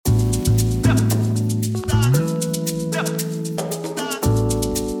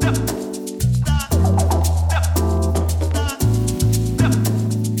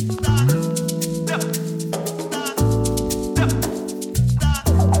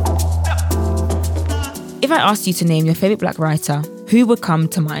If I asked you to name your favourite black writer, who would come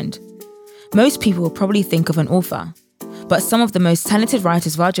to mind? Most people will probably think of an author, but some of the most talented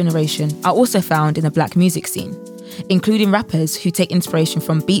writers of our generation are also found in the black music scene, including rappers who take inspiration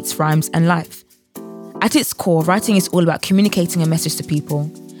from beats, rhymes, and life. At its core, writing is all about communicating a message to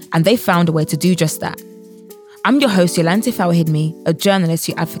people, and they found a way to do just that. I'm your host, Yolante Fawahidmi, a journalist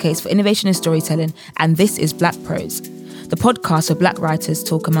who advocates for innovation and storytelling, and this is Black Prose, the podcast where black writers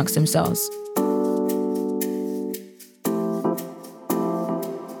talk amongst themselves.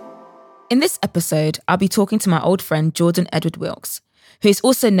 In this episode, I'll be talking to my old friend Jordan Edward Wilkes, who is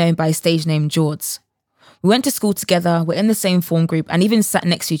also known by his stage name Jords. We went to school together, we're in the same form group, and even sat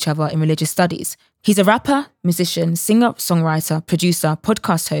next to each other in religious studies. He's a rapper, musician, singer, songwriter, producer,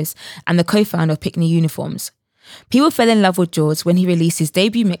 podcast host, and the co-founder of Picnic Uniforms. People fell in love with Jords when he released his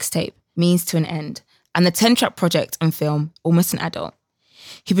debut mixtape, Means to an End, and the 10-track project and film, Almost an Adult.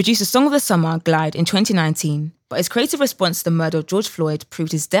 He produced a song of the summer, Glide, in 2019, but his creative response to the murder of George Floyd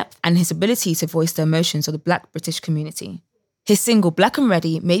proved his depth and his ability to voice the emotions of the black British community. His single, Black and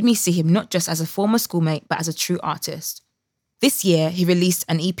Ready, made me see him not just as a former schoolmate, but as a true artist. This year, he released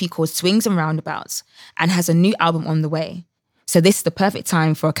an EP called Swings and Roundabouts and has a new album on the way. So this is the perfect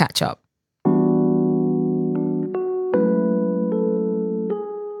time for a catch-up.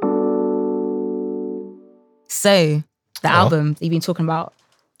 So, the album that you've been talking about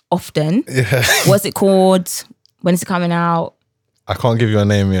often, what's it called? When is it coming out? I can't give you a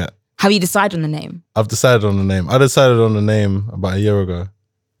name yet. Have you decided on the name? I've decided on the name. I decided on the name about a year ago.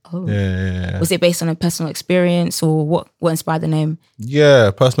 Oh. Yeah. Was it based on a personal experience or what inspired the name? Yeah,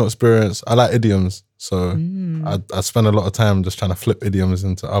 personal experience. I like idioms. So I spend a lot of time just trying to flip idioms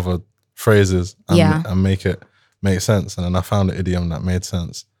into other phrases and make it make sense. And then I found an idiom that made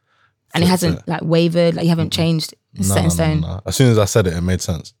sense. And it hasn't like wavered, like you haven't changed, it's set in stone? No. As soon as I said it, it made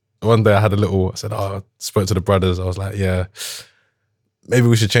sense. One day I spoke to the brothers. I was like, yeah, maybe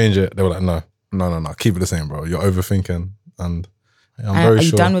we should change it. They were like, no, keep it the same, bro. You're overthinking. And I'm very sure. Are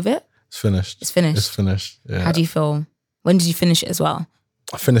you done with it? It's finished. It's finished, yeah. How do you feel? When did you finish it as well?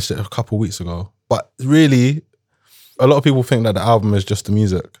 I finished it a couple of weeks ago. But really, a lot of people think that the album is just the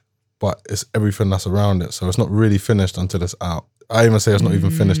music, but it's everything that's around it. So it's not really finished until it's out. I even say it's not even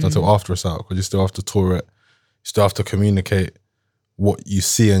finished until after it's out, because you still have to tour it. You still have to communicate what you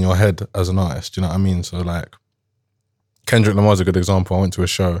see in your head as an artist. Do you know what I mean? So like, Kendrick Lamar's a good example. I went to a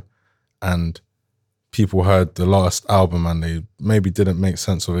show and people heard the last album and they maybe didn't make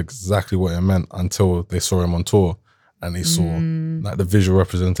sense of exactly what it meant until they saw him on tour and they saw like the visual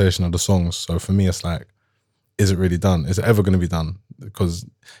representation of the songs. So for me, it's like, is it really done? Is it ever going to be done? Because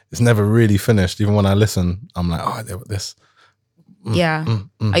it's never really finished. Even when I listen, I'm like, oh, this. Are you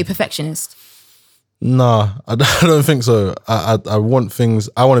a perfectionist? Nah, I don't think so. I want things,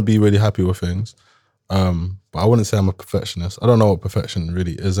 I want to be really happy with things. But I wouldn't say I'm a perfectionist. I don't know what perfection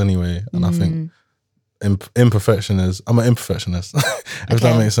really is anyway. And I think imperfection is, I'm an imperfectionist, if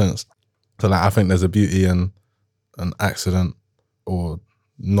that makes sense. So like, I think there's a beauty in an accident or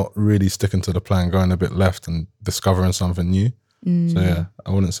not really sticking to the plan, going a bit left and discovering something new. So yeah,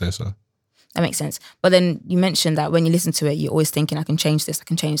 I wouldn't say so. That makes sense. But then you mentioned that when you listen to it, you're always thinking, I can change this, I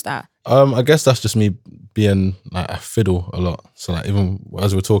can change that. I guess that's just me being like a fiddle a lot. So like, even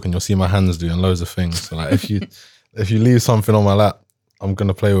as we're talking, you'll see my hands doing loads of things. So like, if you leave something on my lap, I'm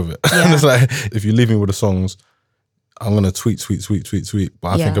gonna play with it. Yeah. It's like, if you leave me with the songs, I'm gonna tweet. But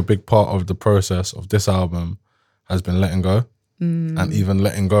I think a big part of the process of this album has been letting go, and even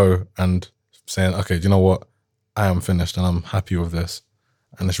letting go and saying, okay, do you know what? I am finished and I'm happy with this.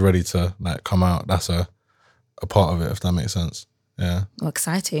 And it's ready to like come out. That's a part of it, if that makes sense. Yeah. Well,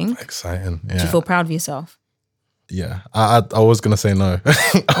 exciting. Yeah. Do you feel proud of yourself? Yeah. I was going to say no.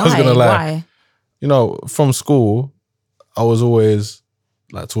 I was going to lie. Why? You know, from school, I was always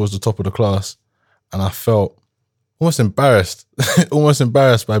like towards the top of the class and I felt almost embarrassed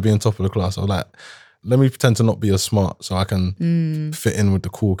by being top of the class. I was like, let me pretend to not be as smart so I can fit in with the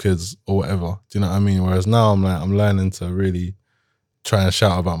cool kids or whatever. Do you know what I mean? Whereas now I'm learning to really try and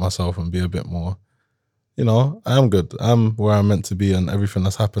shout about myself and be a bit more, you know, I am good. I'm where I'm meant to be and everything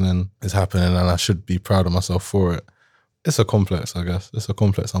that's happening is happening and I should be proud of myself for it. It's a complex, I guess. It's a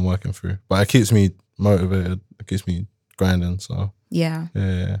complex I'm working through. But it keeps me motivated. It keeps me grinding, so. Yeah.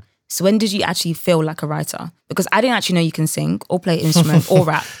 So when did you actually feel like a writer? Because I didn't actually know you can sing or play an instrument or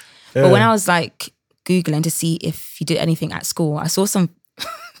rap. But when I was like Googling to see if you did anything at school, I saw some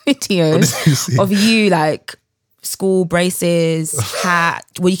videos of you like school braces, hat.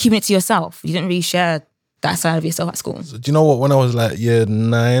 Were you keeping it to yourself? You didn't really share that side of yourself at school? So, do you know what? When I was like year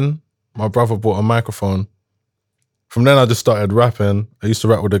 9, my brother bought a microphone From then I just started rapping. I used to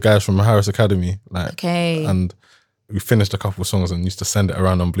rap with the guys from Harris Academy, like, Okay. and we finished a couple of songs and used to send it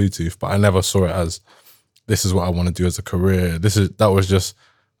around on Bluetooth. But I never saw it as this is what I want to do as a career. That was just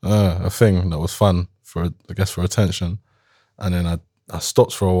a thing that was fun for attention. And then I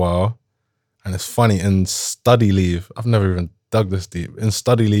stopped for a while. And it's funny, in study leave, I've never even dug this deep. In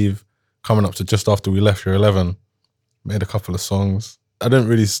study leave, coming up to just after we left year 11, made a couple of songs. I didn't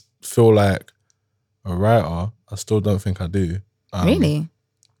really feel like a writer. I still don't think I do. Really?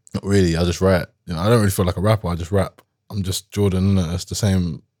 Not really. I just write. You know, I don't really feel like a rapper. I just rap. I'm just Jordan, innit? It's the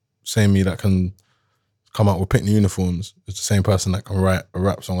same me that can come out with Picnic Uniforms. It's the same person that can write a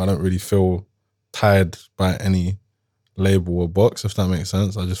rap song. I don't really feel tied by any label or box, if that makes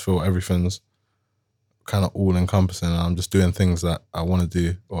sense. I just feel everything's kind of all encompassing, and I'm just doing things that I want to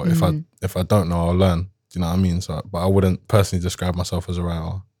do. Or if I don't know, I'll learn. Do you know what I mean? So, but I wouldn't personally describe myself as a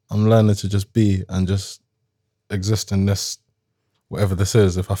writer. I'm learning to just be and just exist in this, whatever this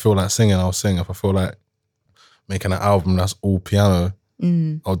is. If I feel like singing, I'll sing. If I feel like making an album that's all piano,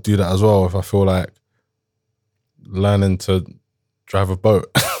 I'll do that as well. If I feel like learning to drive a boat,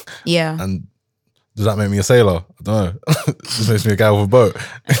 Yeah. And does that make me a sailor? I don't know. It just makes me a guy with a boat.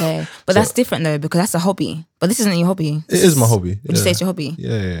 Okay. But that's different though, because that's a hobby. But this isn't your hobby. It is my hobby. Would you say it's your hobby?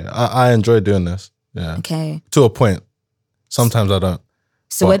 Yeah. I enjoy doing this. Yeah. Okay. To a point. Sometimes I don't.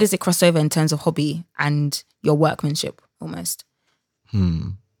 So where does it cross over in terms of hobby and your workmanship almost?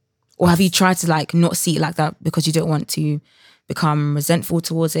 Or have you tried to like not see it like that because you don't want to become resentful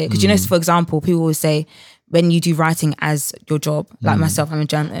towards it? Because you know, for example, people always say when you do writing as your job, like myself, I'm a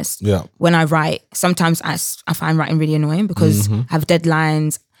journalist. Yeah. When I write, sometimes I find writing really annoying because I have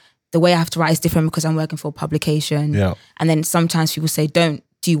deadlines. The way I have to write is different because I'm working for a publication. Yeah. And then sometimes people say, don't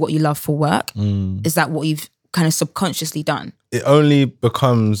do what you love for work. Is that what you've kind of subconsciously done? It only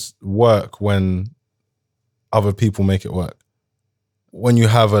becomes work when other people make it work. When you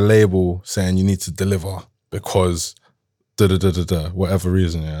have a label saying you need to deliver because whatever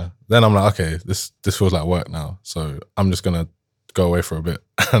reason, yeah, then I'm like, okay, this feels like work now. So I'm just gonna go away for a bit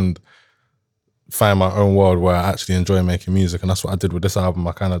and find my own world where I actually enjoy making music. And that's what I did with this album.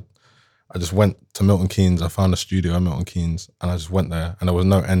 I just went to Milton Keynes. I found a studio in Milton Keynes and I just went there, and there was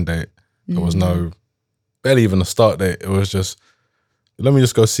no end date. There was barely even a start date. It was just, let me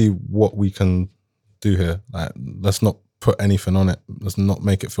just go see what we can do here. Like, let's not put anything on it. Let's not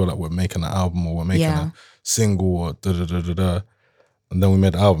make it feel like we're making an album or we're making a single or da-da-da-da-da. And then we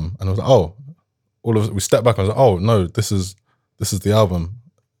made the album and it was like, oh, we stepped back and I was like, oh no, this is the album.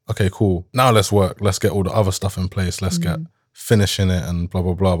 Okay, cool. Now let's work. Let's get all the other stuff in place. Let's get finishing it and blah,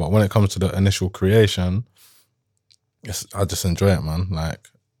 blah, blah. But when it comes to the initial creation, I just enjoy it, man. Like,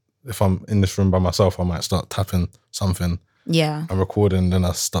 if I'm in this room by myself, I might start tapping something. Yeah. I'm recording, then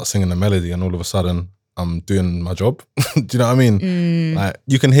I start singing the melody, and all of a sudden I'm doing my job. Do you know what I mean? Like,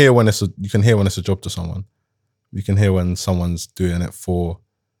 you can hear when it's a job to someone. You can hear when someone's doing it for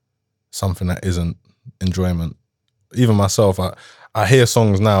something that isn't enjoyment. Even myself, I hear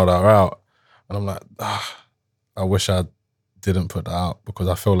songs now that are out, and I'm like, I wish I didn't put that out because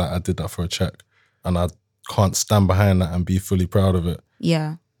I feel like I did that for a check, and I can't stand behind that and be fully proud of it.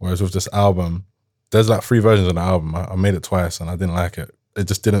 Yeah. Whereas with this album, there's like 3 versions of the album. I made it twice and I didn't like it. It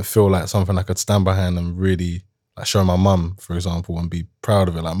just didn't feel like something I could stand behind and really like show my mum, for example, and be proud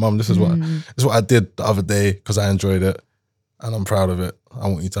of it. Like, mum, this is what I did the other day because I enjoyed it and I'm proud of it. I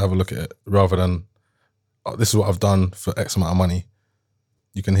want you to have a look at it, rather than, oh, this is what I've done for X amount of money.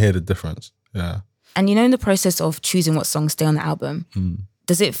 You can hear the difference. Yeah. And you know, in the process of choosing what songs stay on the album,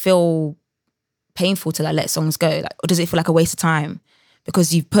 does it feel painful to like let songs go? Like, or does it feel like a waste of time?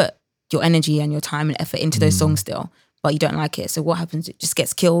 Because you've put your energy and your time and effort into those songs still, but you don't like it. So what happens? It just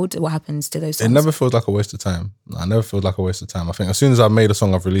gets killed? What happens to those songs? It never feels like a waste of time. I never feel like a waste of time. I think as soon as I've made a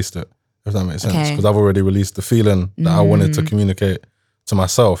song, I've released it, if that makes sense. Because I've already released the feeling that I wanted to communicate to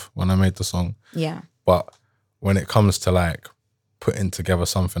myself when I made the song. Yeah. But when it comes to like putting together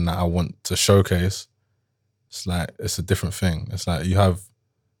something that I want to showcase, it's like, it's a different thing. It's like you have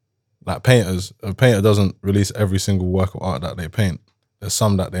like painters. A painter doesn't release every single work of art that they paint. There's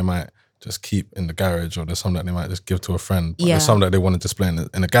some that they might just keep in the garage, or there's some that they might just give to a friend. But there's some that they want to display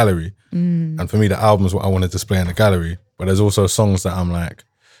in a gallery. And for me, the album is what I want to display in a gallery. But there's also songs that I'm like,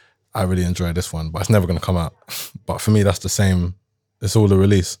 I really enjoy this one, but it's never going to come out. But for me, that's the same. It's all a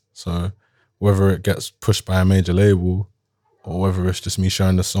release. So whether it gets pushed by a major label or whether it's just me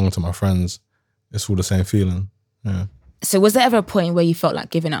sharing the song to my friends, it's all the same feeling. Yeah. So was there ever a point where you felt like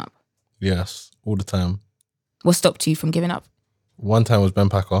giving up? Yes, all the time. What stopped you from giving up? One time was Ben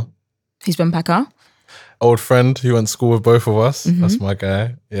Packer. Who's Ben Packer? Old friend who went to school with both of us. That's my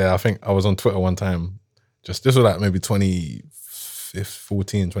guy. Yeah, I think I was on Twitter one time This was like maybe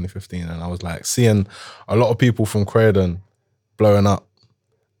 2015, and I was like seeing a lot of people from Croydon blowing up,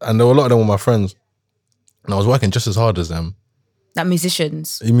 and there were a lot of them were my friends, and I was working just as hard as them. Like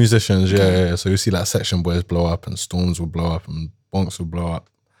musicians? Musicians, yeah. So you see like Section Boys blow up, and Storms will blow up, and Bonks will blow up,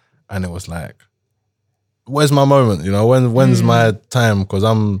 and it was like, where's my moment? You know, when's my time? Because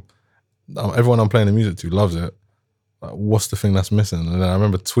everyone I'm playing the music to loves it. Like, what's the thing that's missing? And then I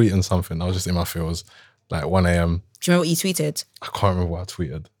remember tweeting something. I was just in my feels, like 1 a.m. Do you remember what you tweeted? I can't remember what I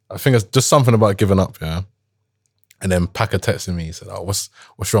tweeted. I think it's just something about giving up, yeah. And then Packer texted me. He said, "Oh, what's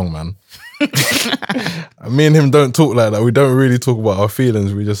wrong, man?" Me and him don't talk like that. We don't really talk about our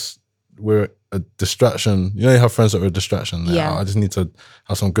feelings. We're a distraction. You know, you have friends that are a distraction. Like, Yeah. I just need to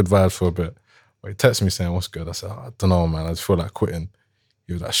have some good vibes for a bit. But he texted me saying, "What's good?" I said, "I don't know, man. I just feel like quitting."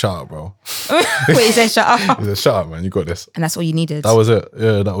 He was like, "Shut up, bro." Wait, he said shut up? He said, "Shut up, man. You got this." And that's all you needed? That was it.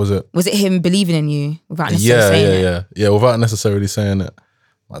 Yeah, that was it. Was it him believing in you without necessarily saying it? Yeah, without necessarily saying it.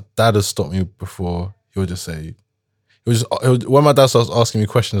 My dad has stopped me before. He would just say, when my dad starts asking me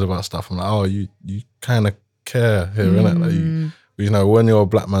questions about stuff, I'm like, "Oh, you kind of care here, innit?" Like you know, when you're a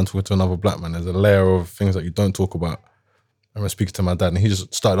black man talking to another black man, there's a layer of things that you don't talk about. I remember speaking to my dad, and he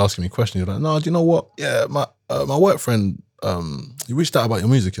just started asking me questions. He was like, "No, do you know what? Yeah, my work friend, he reached out about your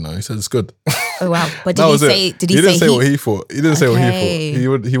music. You know, he said it's good." Oh wow! But did he say? Did he didn't say say what he thought? He didn't say what he Okay.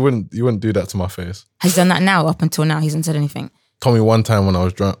 thought. He wouldn't do that to my face. Has he done that now? Up until now, he hasn't said anything. Told me one time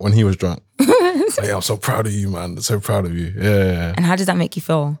when he was drunk. Like, "Yeah, I'm so proud of you, man. So proud of you." Yeah. And how does that make you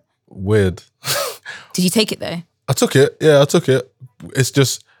feel? Weird. Did you take it though? I took it. Yeah, I took it. It's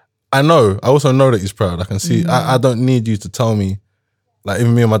just, I also know that he's proud. I can see, I don't need you to tell me. Like,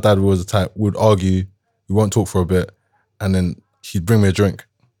 even me and my dad was the type, we would argue, we won't talk for a bit, and then he'd bring me a drink.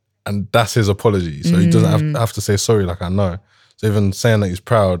 And that's his apology. So he doesn't have to say sorry, like I know. So even saying that he's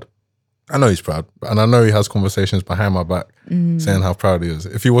proud, I know he's proud. And I know he has conversations behind my back saying how proud he is.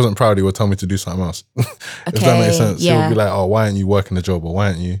 If he wasn't proud, he would tell me to do something else. If that makes sense. Yeah. He would be like, "Oh, why aren't you working a job? Or why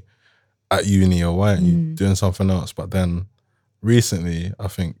aren't you at uni? Or why aren't you doing something else?" But then recently, I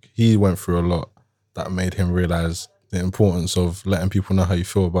think he went through a lot that made him realize the importance of letting people know how you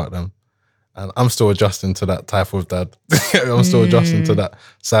feel about them. And I'm still adjusting to that type of dad. I'm still adjusting to that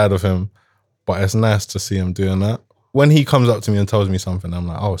side of him. But it's nice to see him doing that. When he comes up to me and tells me something, I'm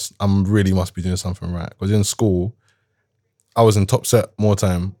like, "Oh, I really must be doing something right." Because in school, I was in top set more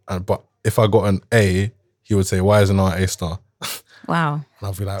time. But if I got an A, he would say, "Why isn't I an A-star?" Wow. And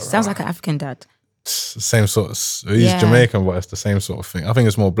I'll be like, Sounds like an African dad. Same sort of, he's Jamaican, but it's the same sort of thing. I think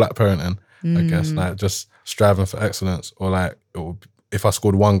it's more black parenting, I guess, like just striving for excellence. Or like, if I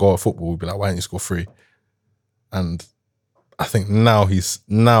scored 1 goal at football, we'd be like, "Why didn't you score 3?" And I think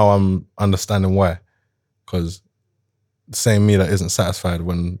now I'm understanding why. Because the same me that isn't satisfied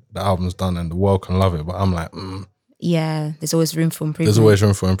when the album's done and the world can love it, but I'm like, Yeah, there's always room for improvement. there's always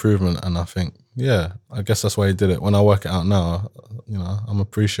room for improvement. And I think, yeah, I guess that's why he did it. When I work it out now, you know, I'm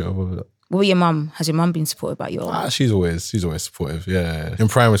appreciative of it. What about your mum? Has your mum been supportive about your... She's always supportive, yeah. In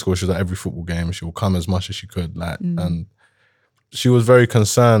primary school, she was at every football game. She will come as much as she could, like, and she was very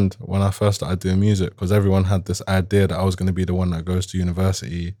concerned when I first started doing music because everyone had this idea that I was going to be the one that goes to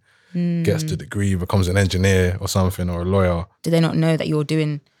university, gets the degree, becomes an engineer or something, or a lawyer. Did they not know that you're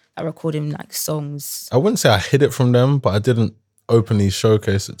doing, like, recording like songs? I wouldn't say I hid it from them, but I didn't openly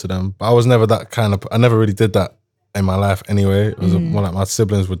showcase it to them. But I was never that kind of, I never really did that in my life anyway. It was more like my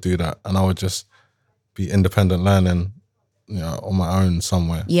siblings would do that and I would just be independent learning, you know, on my own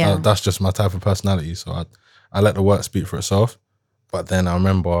somewhere. Yeah. That's just my type of personality. So I let the work speak for itself. But then I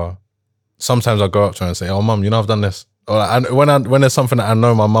remember sometimes I go up to her and say, "Oh, mum, you know, I've done this." Or like, when there's something that I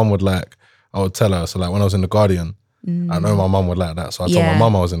know my mum would like, I would tell her. So like when I was in The Guardian, I know my mum would like that. So I told my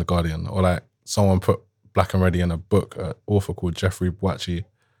mum I was in The Guardian. Or like someone put Black and Ready in a book, an author called Jeffrey Boachi.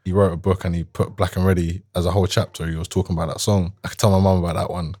 He wrote a book and he put Black and Ready as a whole chapter. He was talking about that song. I could tell my mum about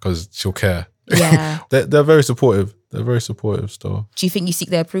that one because she'll care. Yeah. They're very supportive. They're very supportive still. Do you think you seek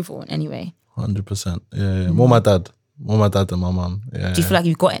their approval in any way? 100%. Yeah. More my dad than my mum. Yeah. Do you feel like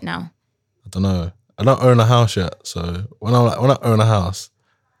you've got it now? I don't know. I don't own a house yet. So when I own a house,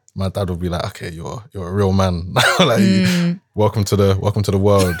 my dad will be like, "Okay, you're a real man. Like, welcome to the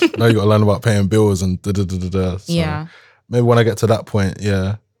world. Now you got to learn about paying bills and da da da da da." So Yeah. maybe when I get to that point,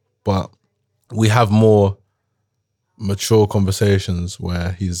 yeah. But we have more mature conversations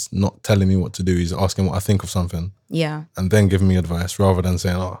where he's not telling me what to do. He's asking what I think of something. Yeah. And then giving me advice rather than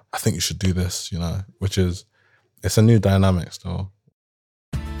saying, "Oh, I think you should do this," you know, it's a new dynamic still.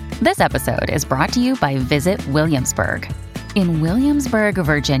 This episode is brought to you by Visit Williamsburg. In Williamsburg,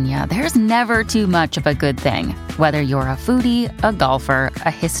 Virginia, there's never too much of a good thing. Whether you're a foodie, a golfer,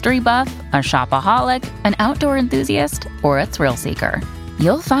 a history buff, a shopaholic, an outdoor enthusiast, or a thrill seeker,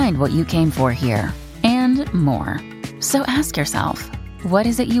 you'll find what you came for here and more. So ask yourself, what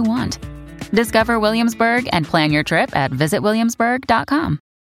is it you want? Discover Williamsburg and plan your trip at visitwilliamsburg.com.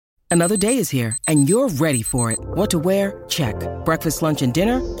 Another day is here, and you're ready for it. What to wear? Check. Breakfast, lunch, and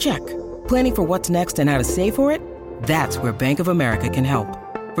dinner? Check. Planning for what's next and how to save for it? That's where Bank of America can help.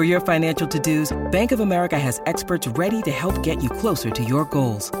 For your financial to-dos, Bank of America has experts ready to help get you closer to your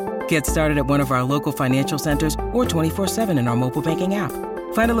goals. Get started at one of our local financial centers or 24/7 in our mobile banking app.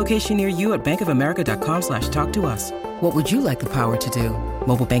 Find a location near you at bankofamerica.com/talktous. What would you like the power to do?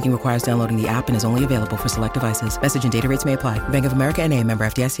 Mobile banking requires downloading the app and is only available for select devices. Message and data rates may apply. Bank of America N.A., member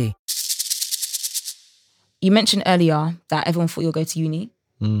FDIC. You mentioned earlier that everyone thought you'll go to uni,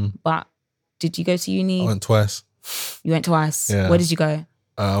 but did you go to uni? I went twice. You went twice? Yeah. Where did you go?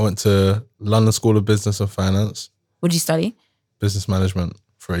 I went to London School of Business and Finance. What did you study? Business management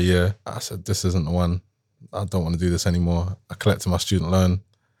for a year. I said, this isn't the one. I don't want to do this anymore. I collected my student loan.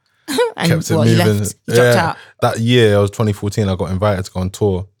 And kept it what, moving. you left? You dropped out? That year, I was 2014, I got invited to go on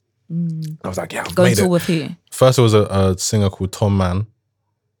tour. I was like, yeah, I've made it. Going tour with who? First, it was a singer called Tom Mann.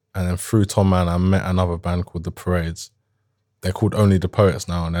 And then through Tom Mann, I met another band called The Parades. They're called Only the Poets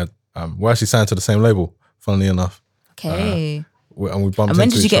now. And we're actually signed to the same label, funnily enough. Okay. And we bumped And when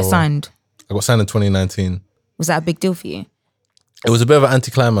into did you each get other. signed? I got signed in 2019. Was that a big deal for you? It was a bit of an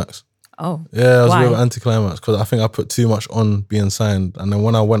anticlimax. Oh. Yeah, it was Why? a bit of an anticlimax because I think I put too much on being signed. And then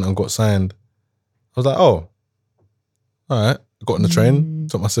when I went and got signed, I was like, oh, all right. I got on the train,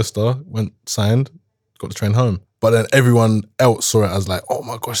 took my sister, went, signed, got the train home. But then everyone else saw it as like, oh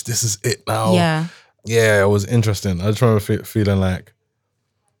my gosh, this is it now. Yeah. Yeah, it was interesting. I just remember feeling like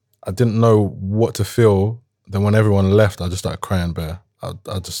I didn't know what to feel. Then when everyone left, I just started crying bare.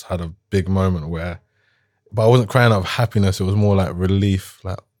 I just had a big moment where, but I wasn't crying out of happiness. It was more like relief.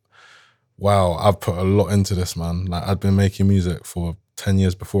 Like, wow, I've put a lot into this, man. Like I'd been making music for 10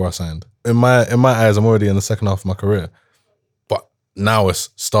 years before I signed. In my eyes, I'm already in the second half of my career, but now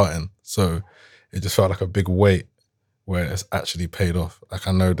it's starting. So it just felt like a big weight where it's actually paid off. Like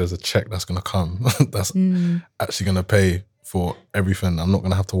I know there's a check that's gonna come that's actually gonna pay for everything. I'm not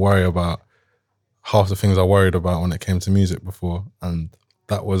gonna have to worry about half the things I worried about when it came to music before. And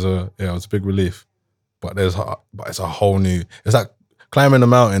that was it was a big relief. But it's a whole new, it's like climbing a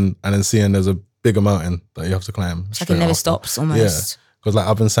mountain and then seeing there's a bigger mountain that you have to climb. It's like it never stops almost. Yeah. Because like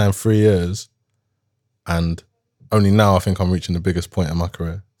I've been signed 3 years and only now I think I'm reaching the biggest point in my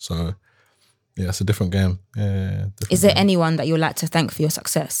career. So yeah, it's a different game. Yeah. Is there anyone that you would like to thank for your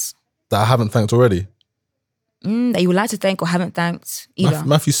success? That I haven't thanked already? That you would like to thank or haven't thanked either?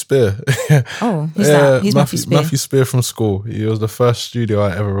 Matthew Spear. Oh, who's that? Who's Matthew Spear? Matthew Spear from school. He was the first studio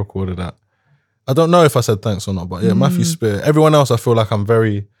I ever recorded at. I don't know if I said thanks or not, but yeah, Matthew Spear. Everyone else, I feel like I'm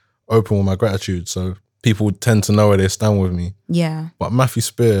very open with my gratitude. So people tend to know where they stand with me. Yeah. But Matthew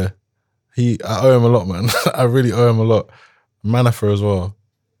Spear, I owe him a lot, man. I really owe him a lot. Manifer as well.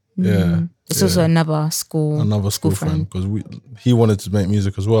 Yeah. It's also another school friend because he wanted to make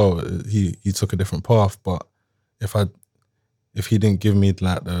music as well. He took a different path, but if he didn't give me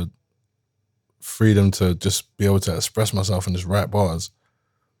like the freedom to just be able to express myself and just write bars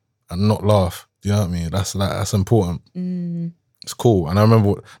and not laugh, do you know what I mean? That's important. It's cool. And I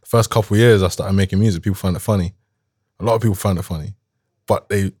remember the first couple of years I started making music, people found it funny. A lot of people found it funny, but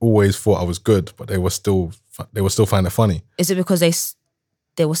they always thought I was good, but they were still find it funny. Is it because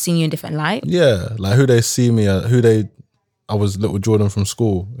they were seeing you in a different light? Yeah, like who they see me, I was little Jordan from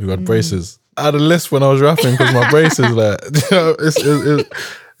school who had braces. I had a list when I was rapping because my braces, like, you know,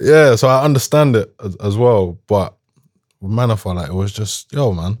 yeah, so I understand it as well. But with Manifer, like, it was just,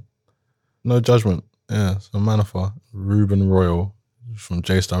 yo, man, no judgment. Yeah, so Manifer, Ruben Royal from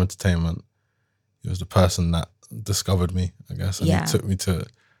J-Star Entertainment, he was the person that discovered me, I guess. And he took me to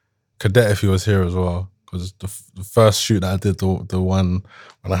Cadet if he was here as well. Because the first shoot that I did, the one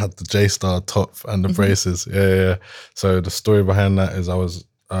when I had the J-Star top and the braces. Yeah. So the story behind that is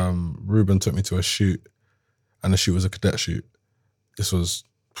Ruben took me to a shoot and the shoot was a Cadet shoot. This was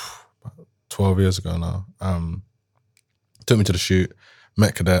 12 years ago now. Took me to the shoot,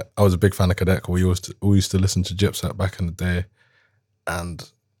 met Cadet. I was a big fan of Cadet because we used to listen to Gypsat back in the day. And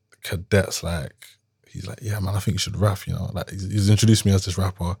Cadet's he's like, yeah, man, I think you should rap, you know. Like he's introduced me as this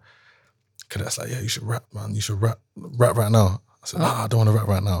rapper. Cadet's like, yeah, you should rap, man. You should rap right now. I said, I don't want to rap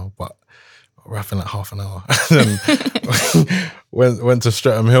right now, but I'll rap in like half an hour. And then went to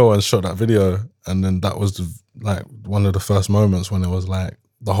Streatham Hill and shot that video. And then that was one of the first moments when it was like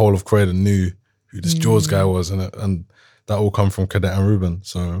the whole of Croydon knew who this Jords guy was. And that all come from Cadet and Ruben.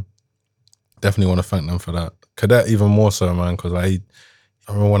 So definitely want to thank them for that. Cadet even more so, man, because I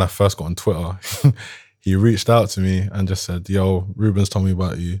remember when I first got on Twitter, he reached out to me and just said, yo, Ruben's told me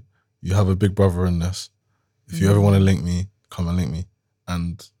about you. You have a big brother in this. If you ever want to link me, come and link me.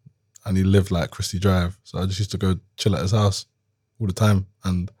 And he lived like Christie Drive. So I just used to go chill at his house all the time.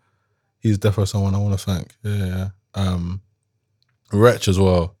 And he's definitely someone I want to thank. Yeah. Wretch as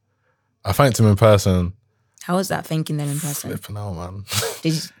well. I thanked him in person. How was that thanking them in person? Flipping out, man.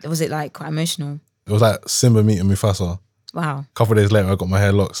 Was it like quite emotional? It was like Simba meeting Mufasa. Wow. A couple of days later, I got my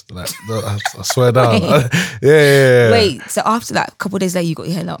hair locked. Like, I swear down. Yeah. Wait, so after that, a couple of days later, you got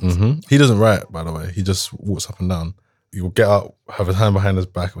your hair locked? Mm-hmm. He doesn't write, by the way. He just walks up and down. He will get up, have his hand behind his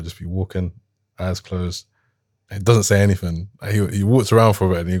back, he'll just be walking, eyes closed. He doesn't say anything. He walked around for a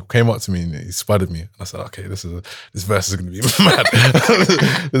bit and he came up to me and he spotted me. And I said, okay, this verse is going to be mad.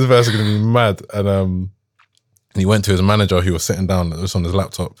 This verse is going to be mad. And he went to his manager who was sitting down just on his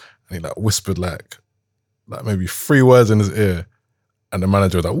laptop and he like whispered like maybe 3 words in his ear. And the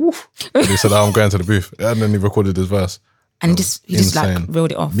manager was like, woof. And he said, I'm going to the booth. And then he recorded his verse. And he just like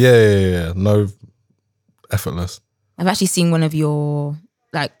reeled it off. Yeah. No, effortless. I've actually seen one of your,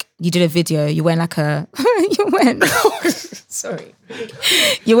 like, you did a video, you're wearing like a, sorry.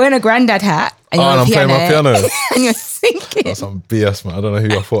 You're wearing a granddad hat. And I'm playing my piano. And you're singing. That's some BS, man. I don't know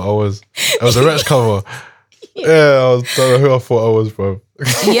who I thought I was. It was a Wretch cover. Yeah, I don't know who I thought I was, bro.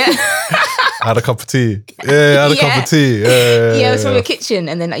 Yeah. I had a cup of tea. Yeah, I had a cup of tea. Yeah, it was from your kitchen.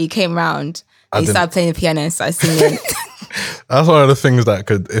 And then like, you came round and you started playing the piano and started singing. That's one of the things that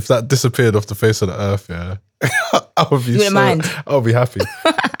could, if that disappeared off the face of the earth, yeah, I would be mind. I would be happy.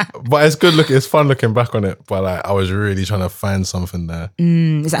 But it's good it's fun looking back on it. But like, I was really trying to find something there.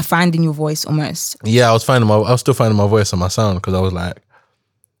 Is that finding your voice almost? Yeah, I was still finding my voice and my sound because I was like,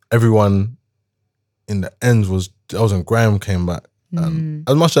 everyone in the ends that was when Graham came back. And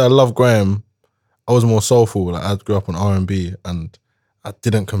as much as I love Graham, I was more soulful. Like I grew up on R&B and I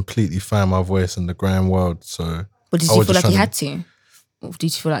didn't completely find my voice in the Graham world. So, but did you feel like you had to? Or did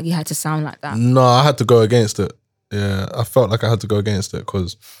you feel like you had to sound like that? No, I had to go against it. Yeah, I felt like I had to go against it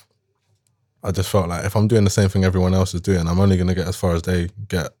because I just felt like if I'm doing the same thing everyone else is doing, I'm only going to get as far as they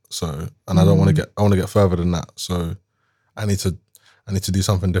get. So, and I don't want to get. I want to get further than that. So, I need to do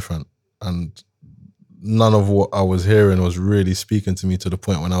something different. And none of what I was hearing was really speaking to me to the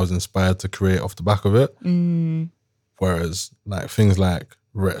point when I was inspired to create off the back of it. Whereas, like things like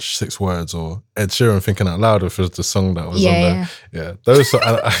Wretch 6 Words or Ed Sheeran Thinking Out Loud, which was the song that was on there. Yeah, those.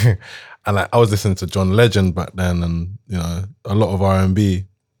 And like I was listening to John Legend back then, and you know a lot of R&B,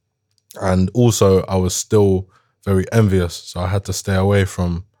 and also I was still very envious, so I had to stay away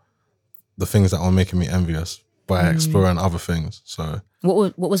from the things that were making me envious by exploring other things. So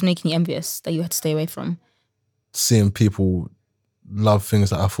what was making you envious that you had to stay away from? Seeing people love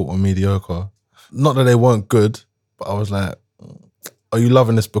things that I thought were mediocre. Not that they weren't good, but I was like, are you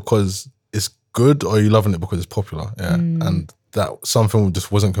loving this because it's good or are you loving it because it's popular? Yeah. And that something just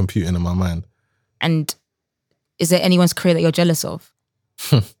wasn't computing in my mind. And is there anyone's career that you're jealous of?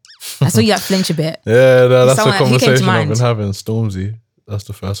 I saw you like flinch a bit. Yeah, no, that's the conversation I've been having. Stormzy, that's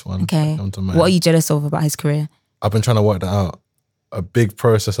the first one. Okay. What are you jealous of about his career? I've been trying to work that out. A big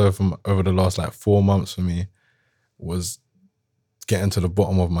process over the last like 4 months for me was getting to the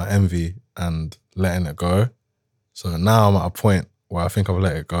bottom of my envy and letting it go. So now I'm at a point where I think I've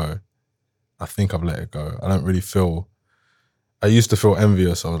let it go. I don't really feel... I used to feel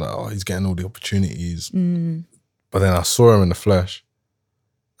envious. I was like, oh, he's getting all the opportunities. But then I saw him in the flesh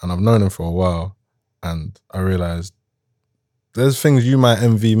and I've known him for a while and I realized there's things you might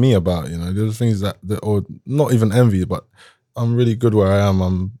envy me about, you know, there's things that or not even envy, but I'm really good where I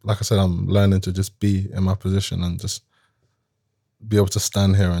am. Like I said, I'm learning to just be in my position and just be able to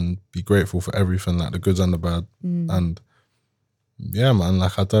stand here and be grateful for everything, like the goods and the bad. And yeah, man,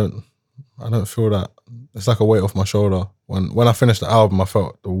 like I don't feel that. It's like a weight off my shoulder. When I finished the album, I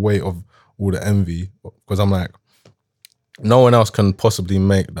felt the weight of all the envy because I'm like, no one else can possibly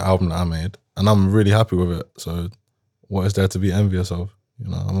make the album that I made, and I'm really happy with it. So, what is there to be envious of? You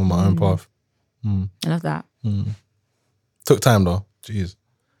know, I'm on my own path. I love that. Took time though. Jeez.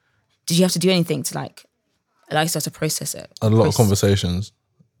 Did you have to do anything to like allow yourself to process it? A lot of conversations,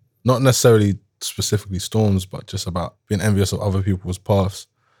 not necessarily specifically Storms, but just about being envious of other people's paths,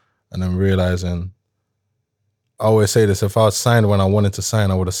 and then realizing. I always say this, if I was signed when I wanted to sign,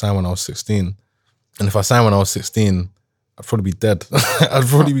 I would have signed when I was 16. And if I signed when I was 16, I'd probably be dead. I'd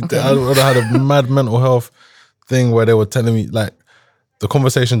probably be dead. I would have had a mad mental health thing where they were telling me, like, the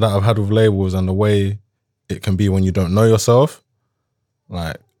conversation that I've had with labels and the way it can be when you don't know yourself,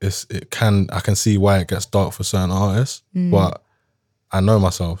 like, I can see why it gets dark for certain artists, but I know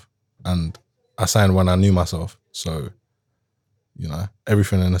myself and I signed when I knew myself. So, you know,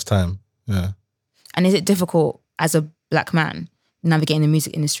 everything in its time. Yeah. And is it difficult as a black man navigating the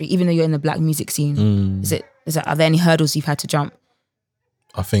music industry, even though you're in the black music scene? Are there any hurdles you've had to jump?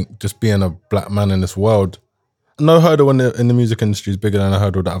 I think just being a black man in this world, no hurdle in the music industry is bigger than a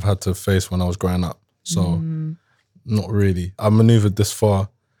hurdle that I've had to face when I was growing up. So not really. I maneuvered this far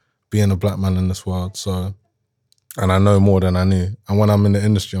being a black man in this world. So, and I know more than I knew. And when I'm in the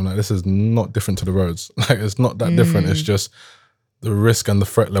industry, I'm like, this is not different to the roads. Like, it's not that different. It's just the risk and the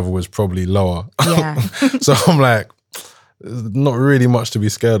threat level is probably lower. Yeah. So I'm like, there's not really much to be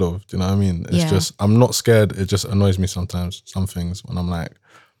scared of. Do you know what I mean? It's just, I'm not scared. It just annoys me sometimes, some things, when I'm like,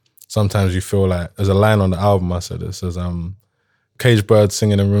 sometimes you feel like, there's a line on the album I said, it says, caged birds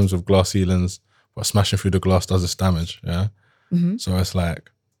singing in rooms with glass ceilings, but smashing through the glass does its damage. Yeah. So it's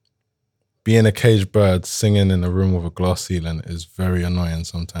like, being a caged bird singing in a room with a glass ceiling is very annoying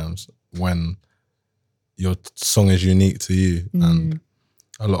sometimes when your song is unique to you and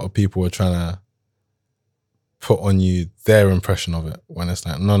a lot of people are trying to put on you their impression of it, when it's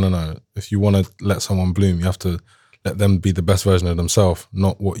like, no. If you want to let someone bloom, you have to let them be the best version of themselves,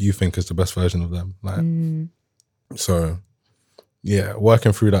 not what you think is the best version of them. Like, so yeah,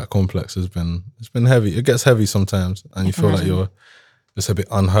 working through that complex it's been heavy. It gets heavy sometimes and you feel like you're just a bit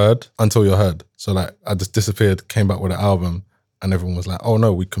unheard until you're heard. So like, I just disappeared, came back with an album and everyone was like, oh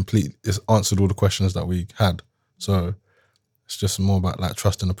no, it's answered all the questions that we had. So it's just more about like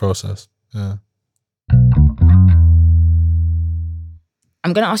trusting the process. Yeah.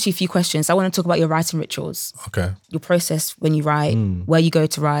 I'm going to ask you a few questions. I want to talk about your writing rituals. Okay. Your process when you write, where you go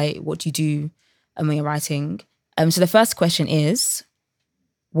to write, what do you do when you're writing. So the first question is,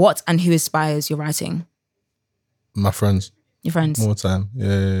 what and who inspires your writing? My friends. Your friends? More time.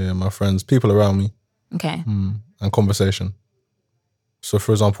 Yeah, my friends. People around me. Okay. And conversation. So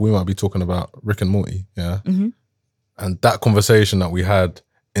for example, we might be talking about Rick and Morty, yeah? And that conversation that we had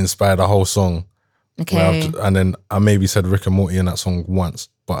inspired a whole song. Okay. And then I maybe said Rick and Morty in that song once,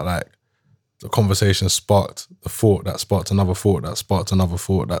 but like the conversation sparked the thought that sparked another thought that sparked another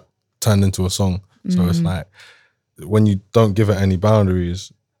thought that turned into a song. So it's like, when you don't give it any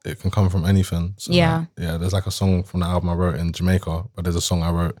boundaries, it can come from anything. So yeah. Like, there's like a song from the album I wrote in Jamaica, but there's a song I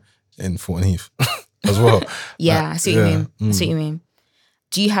wrote in Thornton Heath as well. Yeah, like, I see what you mean. I see what you mean.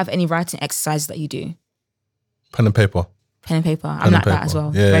 Do you have any writing exercises that you do? Pen and paper. Pen and paper. I'm like that as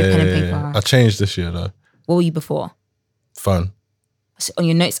well. Yeah, Very pen and paper. Yeah. I changed this year though. What were you before? Phone. So on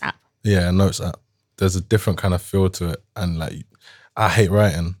your notes app? Yeah, notes app. There's a different kind of feel to it. And like, I hate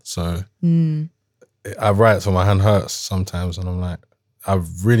writing. So I write till my hand hurts sometimes. And I'm like, I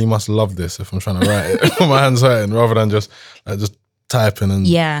really must love this if I'm trying to write it when my hand's hurting, rather than just typing. And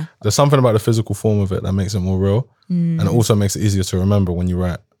there's something about the physical form of it that makes it more real. And it also makes it easier to remember when you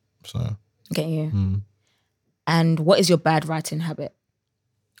write. So get you. And what is your bad writing habit?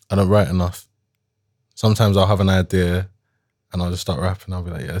 I don't write enough. Sometimes I'll have an idea and I'll just start rapping. I'll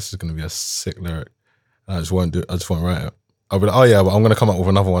be like, yeah, this is going to be a sick lyric. And I just won't write it. I'll be like, oh yeah, but I'm going to come up with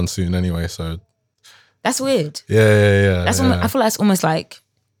another one soon anyway. So that's weird. Yeah. That's almost, I feel like it's almost like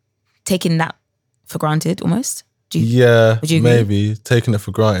taking that for granted almost. Would you maybe taking it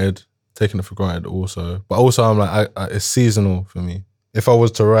for granted also. But also I'm like, it's seasonal for me. If I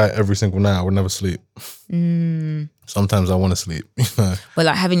was to write every single night, I would never sleep. Sometimes I want to sleep. You know? But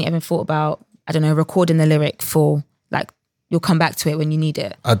like, haven't you ever thought about, I don't know, recording the lyric for like, you'll come back to it when you need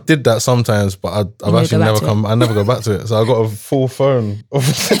it? I did that sometimes, but I've actually I never go back to it. So I got a full phone of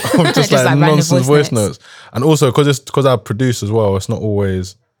just like nonsense voice notes. And also because I produce as well, it's not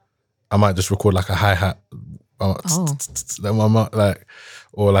always, I might just record like a hi-hat, like,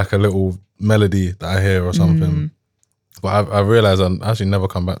 or like a little melody that I hear or something. But I realized I actually never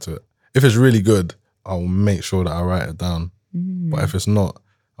come back to it. If it's really good, I'll make sure that I write it down. But if it's not,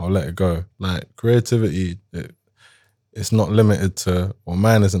 I'll let it go. Like creativity, it's not limited to, or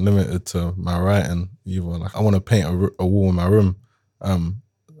mine isn't limited to my writing either. Like I want to paint a wall in my room. I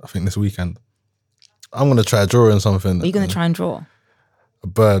think this weekend. I'm going to try drawing something. What are you going to try and draw? A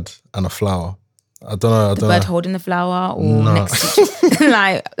bird and a flower. I don't know. The bird holding the flower or next to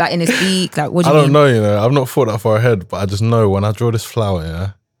like in his beak? Like what do you mean? I don't know, you know. I've not thought that far ahead, but I just know when I draw this flower,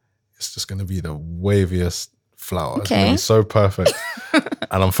 yeah, it's just going to be the waviest flower. Okay. It's going to be so perfect.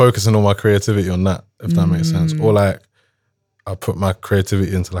 And I'm focusing all my creativity on that, if that makes sense. Or like, I put my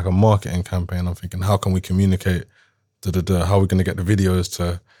creativity into like a marketing campaign. I'm thinking, how can we communicate? How are we going to get the videos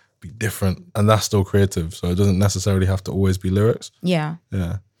to be different? And that's still creative. So it doesn't necessarily have to always be lyrics. Yeah.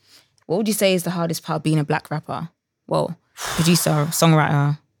 Yeah. What would you say is the hardest part of being a black rapper? Well, producer,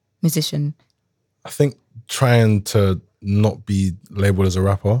 songwriter, musician? I think trying to not be labeled as a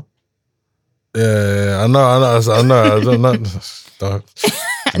rapper. Yeah, I know. I don't know. I'm not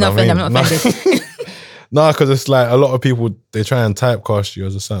offended. No, because it's like a lot of people, they try and typecast you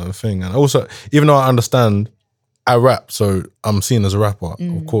as a certain thing. And also, even though I understand, I rap, so I'm seen as a rapper,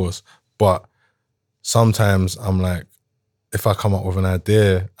 of course. But sometimes I'm like, if I come up with an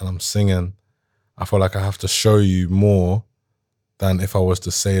idea and I'm singing, I feel like I have to show you more than if I was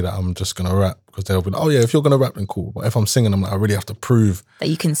to say that I'm just going to rap. Because they'll be like, oh yeah, if you're going to rap, then cool. But if I'm singing, I'm like, I really have to prove that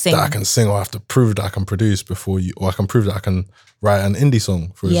you can sing. That I can sing, or I have to prove that I can produce before you, or I can prove that I can write an indie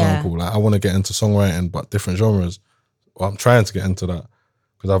song, for example. Like I want to get into songwriting, but different genres. Well, I'm trying to get into that.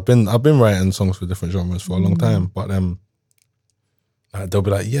 Because I've been writing songs for different genres for a long time. But like, they'll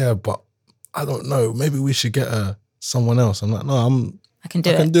be like, yeah, but I don't know, maybe we should get someone else. I'm like, no, I can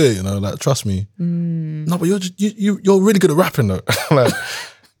do it, you know, like, trust me. No, but you're really good at rapping though. Like,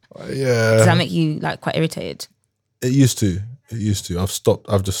 yeah. Does that make you like quite irritated? It used to.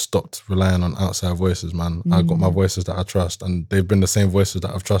 I've just stopped relying on outside voices, man. I've got my voices that I trust, and they've been the same voices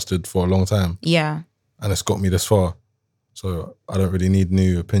that I've trusted for a long time. Yeah. And it's got me this far. So I don't really need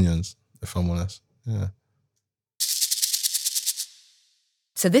new opinions, if I'm honest. Yeah.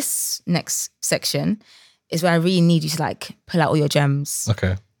 So this next section is where I really need you to like pull out all your gems.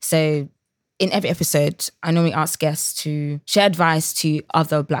 Okay. So in every episode, I normally ask guests to share advice to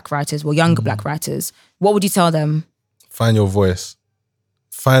other Black writers or younger Black writers. What would you tell them? Find your voice.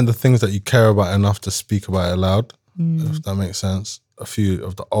 Find the things that you care about enough to speak about it loud, if that makes sense. A few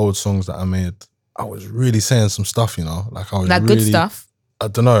of the old songs that I made, I was really saying some stuff, you know? Like I was like really, good stuff? I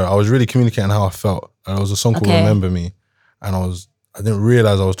don't know. I was really communicating how I felt. And there was a song called Remember Me. And I didn't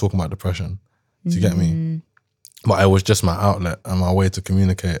realize I was talking about depression. Do you get me? But it was just my outlet and my way to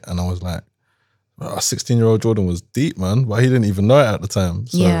communicate. And I was like, well, 16-year-old Jordan was deep, man. But he didn't even know it at the time.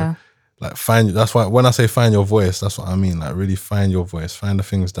 So like that's why when I say find your voice, that's what I mean. Like really find your voice. Find the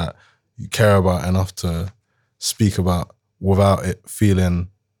things that you care about enough to speak about without it feeling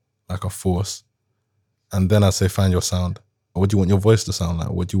like a force. And then I say find your sound. What do you want your voice to sound like?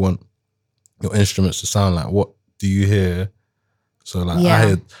 What do you want your instruments to sound like? What do you hear? So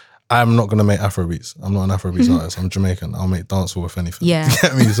like I'm not gonna make Afrobeats. I'm not an Afrobeats artist. I'm Jamaican. I'll make dancehall if anything. Yeah. You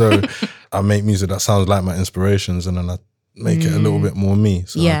get me? So I make music that sounds like my inspirations, and then I make it a little bit more me.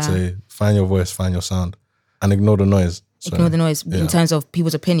 So I'd say find your voice, find your sound, and ignore the noise. So, ignore the noise in terms of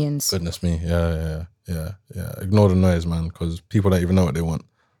people's opinions. Goodness me, yeah. Ignore the noise, man, because people don't even know what they want.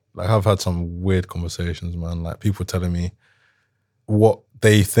 Like I've had some weird conversations, man. Like people telling me what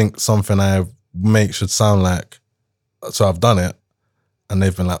they think something I make should sound like. So I've done it, and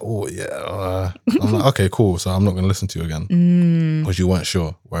they've been like, "Oh yeah." I'm like, "Okay, cool." So I'm not going to listen to you again because you weren't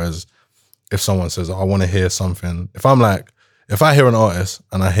sure. Whereas if someone says, "Oh, I want to hear something," if I hear an artist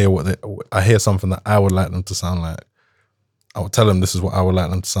and I hear something that I would like them to sound like, I would tell them this is what I would like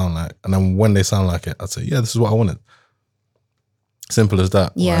them to sound like, and then when they sound like it, I'd say, "Yeah, this is what I wanted." Simple as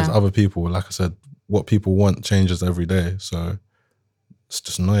that. Yeah. Whereas other people, like I said, what people want changes every day. So it's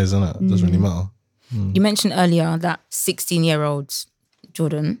just noise, isn't it? It doesn't really matter. You mentioned earlier that 16-year-old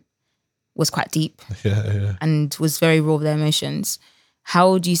Jordan was quite deep and was very raw with their emotions.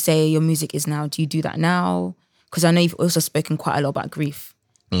 How would you say your music is now? Do you do that now? Because I know you've also spoken quite a lot about grief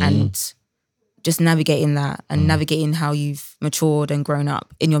and just navigating that and navigating how you've matured and grown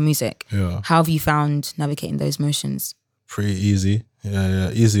up in your music. Yeah. How have you found navigating those emotions? Pretty easy.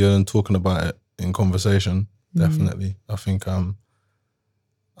 Yeah. Easier than talking about it in conversation, definitely. I think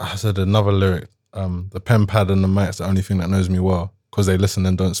I said another lyric, the pen pad and the mic's the only thing that knows me well, because they listen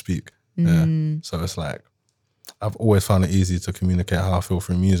and don't speak. Yeah. So it's like, I've always found it easy to communicate how I feel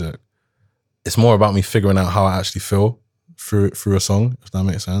through music. It's more about me figuring out how I actually feel through a song, if that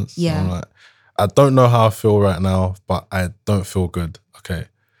makes sense. Yeah. So I'm like, I don't know how I feel right now, but I don't feel good. Okay,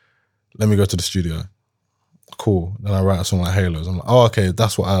 let me go to the studio. Cool. Then I write a song like Halos. I'm like, oh, okay,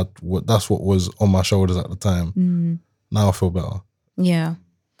 that's what was on my shoulders at the time. Now I feel better. Yeah.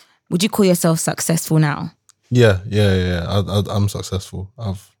 Would you call yourself successful now? Yeah. I'm successful.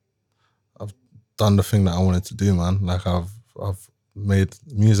 I've done the thing that I wanted to do, man. Like I've made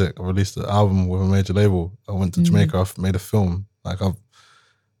music. I released an album with a major label. I went to Jamaica. I've made a film. Like I've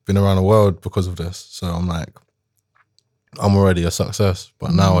been around the world because of this. So I'm like, I'm already a success.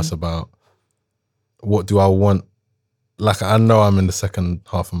 But now it's about, what do I want? Like I know I'm in the second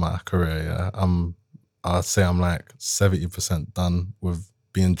half of my career. Yeah, I'd say I'm like 70% done with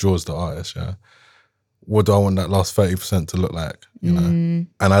being Jords the artist. Yeah. What do I want that last 30% to look like? You know,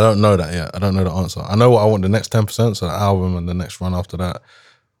 and I don't know that yet. I don't know the answer. I know what I want the next 10%, so the album and the next run after that,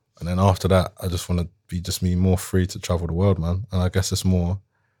 and then after that, I just want to be just me more free to travel the world, man. And I guess it's more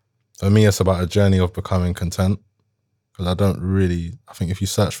For me, it's about a journey of becoming content. Because I think if you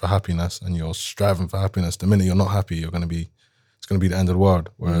search for happiness and you're striving for happiness, the minute you're not happy, it's going to be the end of the world.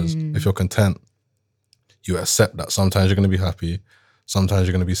 Whereas if you're content, you accept that sometimes you're going to be happy, sometimes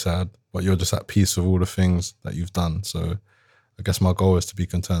you're going to be sad, but you're just at peace with all the things that you've done. So I guess my goal is to be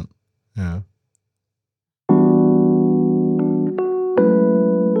content. Yeah.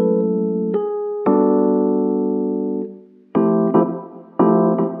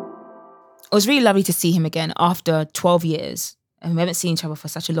 It was really lovely to see him again after 12 years. And we haven't seen each other for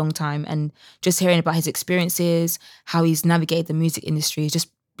such a long time. And just hearing about his experiences, how he's navigated the music industry has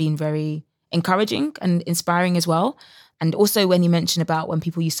just been very encouraging and inspiring as well. And also when he mentioned about when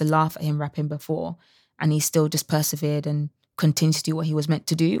people used to laugh at him rapping before, and he still just persevered and continued to do what he was meant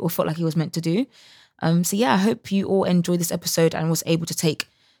to do, or felt like he was meant to do. So yeah, I hope you all enjoyed this episode and was able to take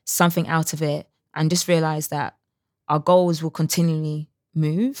something out of it and just realize that our goals will continually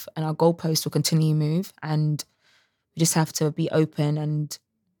move and our goalposts will continue to move, and we just have to be open and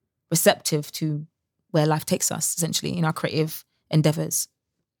receptive to where life takes us, essentially, in our creative endeavors.